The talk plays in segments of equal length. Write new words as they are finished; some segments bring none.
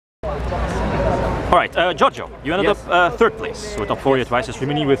Alright, Giorgio, you ended up third place, so top 4 at YCS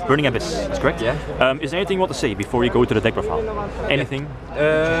Rimini with Burning Abyss, that's correct? Yeah. Is there anything you want to say before you go to the deck profile? Anything?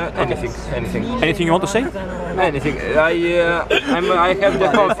 Anything. Anything you want to say? Anything. I have the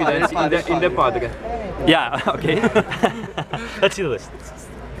confidence in the padre. Yeah, okay. Let's see the list.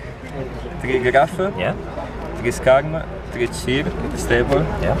 3 Graf, Yeah. 3 Skarm, 3 Cyr, stable,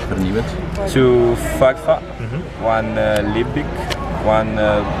 Yeah. 2 Farfa, 1 Libic, 1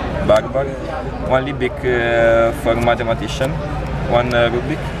 Barbar, 1 Libic for mathematician, 1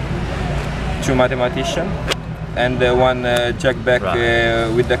 Rubik, 2 mathematician, and 1 jackback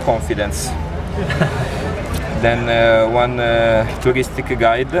with the confidence. Then 1 touristic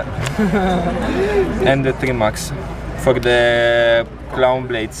guide and 3 max for the clown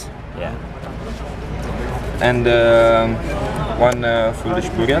blades. Yeah. And 1 foolish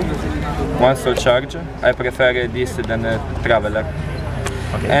burial, 1 soul charge. I prefer this than traveler.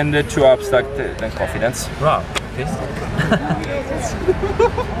 Okay. And 2 abstract than confidence. Wow. Okay.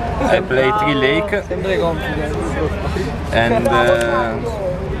 I play 3 lake and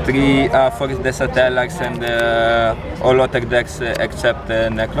 3 for the satellax and all other decks except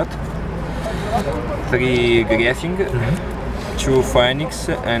Necklot. 3 Griefing, 2 Phoenix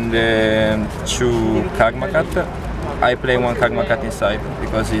and 2 Karma Cat. I play 1 Karma Cat inside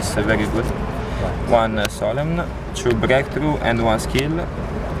because it's very good. 1 Solemn, 2 Breakthrough and 1 Skill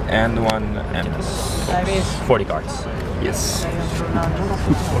and 1 Endless. 40 cards. Yes.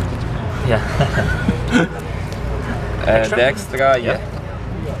 Yeah. The extra, yeah.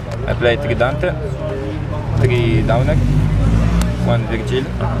 I play 3 Dante, 3 Downer, 1 Virgil,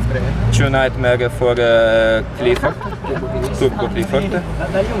 2 Nightmare for Clifford, Turbo Clifford,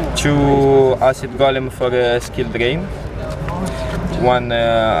 2 Acid Golem for Skill Drain, 1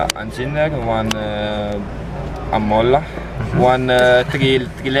 Engineer, 1 Ammolla, 1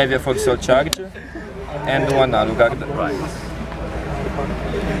 Trilevia for Soul Charge, and 1 Alucard.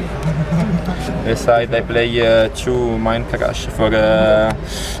 Beside I play 2 Mind Crash for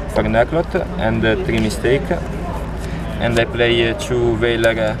Necklot and 3 Mistake. And I play 2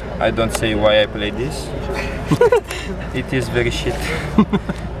 Veiler. I don't say why I play this. It is very shit.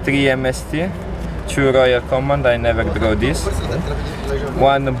 3 MST, 2 Royal Command, I never draw this.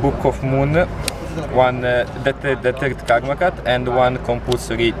 1 Book of Moon, 1 the third Karma Cat, and 1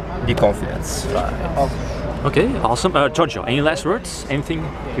 compulsory Deconfidence. Okay, awesome. Giorgio, any last words? Anything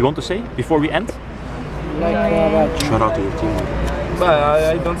you want to say before we end? Shout out to your team. But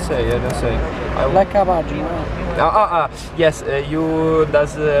I don't say. Like a pagina. Yes, you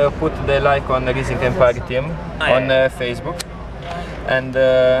does put the like on the Rising Empire team on Facebook and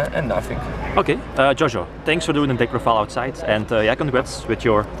nothing. Okay, Giorgio, thanks for doing the deck profile outside, and yeah, congrats with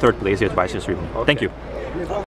your third place here at YCS Rimini. Thank you.